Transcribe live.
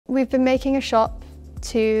We've been making a shop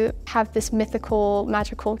to have this mythical,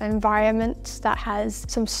 magical environment that has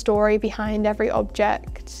some story behind every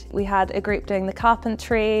object. We had a group doing the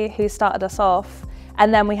carpentry who started us off,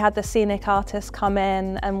 and then we had the scenic artists come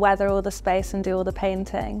in and weather all the space and do all the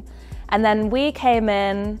painting. And then we came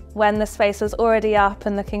in when the space was already up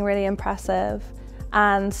and looking really impressive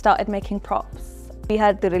and started making props. We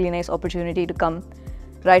had the really nice opportunity to come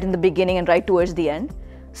right in the beginning and right towards the end.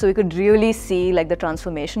 So we could really see like the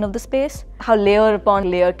transformation of the space, how layer upon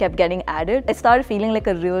layer kept getting added. It started feeling like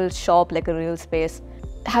a real shop, like a real space.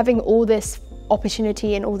 Having all this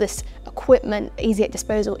opportunity and all this equipment easy at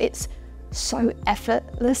disposal, it's so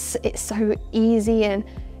effortless, it's so easy, and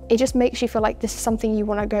it just makes you feel like this is something you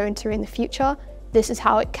want to go into in the future. This is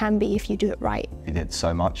how it can be if you do it right. We did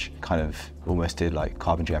so much, kind of almost did like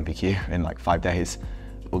carpentry MPQ in like 5 days.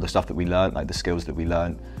 All the stuff that we learned, like the skills that we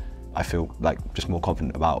learned, I feel like just more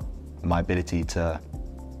confident about my ability to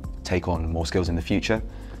take on more skills in the future.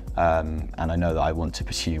 And I know that I want to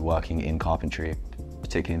pursue working in carpentry,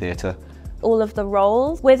 particularly in theatre. All of the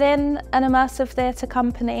roles within an immersive theatre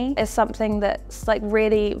company is something that's like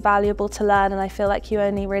really valuable to learn, and I feel like you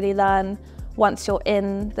only really learn once you're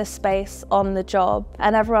in the space on the job.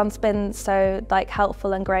 And everyone's been so like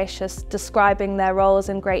helpful and gracious, describing their roles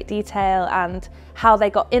in great detail and how they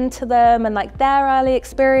got into them and like their early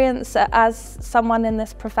experience as someone in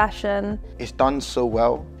this profession. It's done so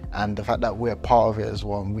well, and the fact that we're part of it as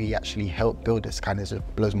well and we actually help build this kind of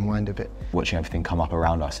just blows my mind a bit. Watching everything come up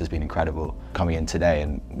around us has been incredible. Coming in today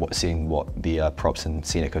and seeing what the props and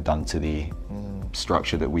scenic have done to the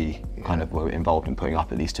structure that we kind of were involved in putting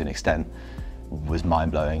up, at least to an extent, was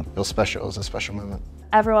mind-blowing. It was special, it was a special moment.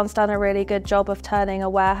 Everyone's done a really good job of turning a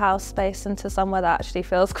warehouse space into somewhere that actually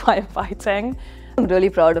feels quite inviting. I'm really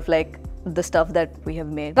proud of like the stuff that we have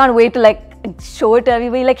made. Can't wait to like show it to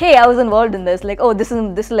everybody, like, hey, I was involved in this. Like, oh, this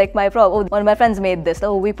is like my prop. Oh, one of my friends made this.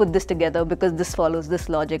 Oh, we put this together because this follows this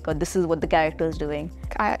logic, or this is what the character is doing.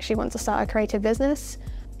 I actually want to start a creative business.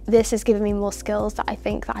 This has given me more skills that I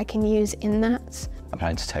think that I can use in that. I'm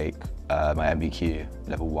planning to take my MBQ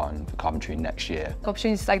level 1 for carpentry next year.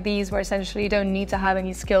 Opportunities like these where essentially you don't need to have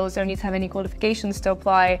any skills, don't need to have any qualifications to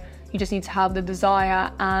apply, you just need to have the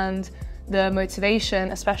desire and the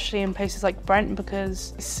motivation, especially in places like Brent,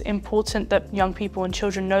 because it's important that young people and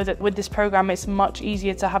children know that with this program it's much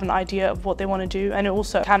easier to have an idea of what they want to do, and it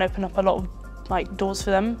also can open up a lot of like doors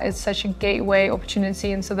for them. It's such a gateway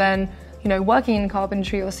opportunity, and so then, you know, working in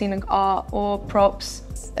carpentry or scenic art or props.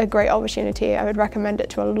 A great opportunity. I would recommend it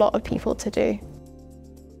to a lot of people to do.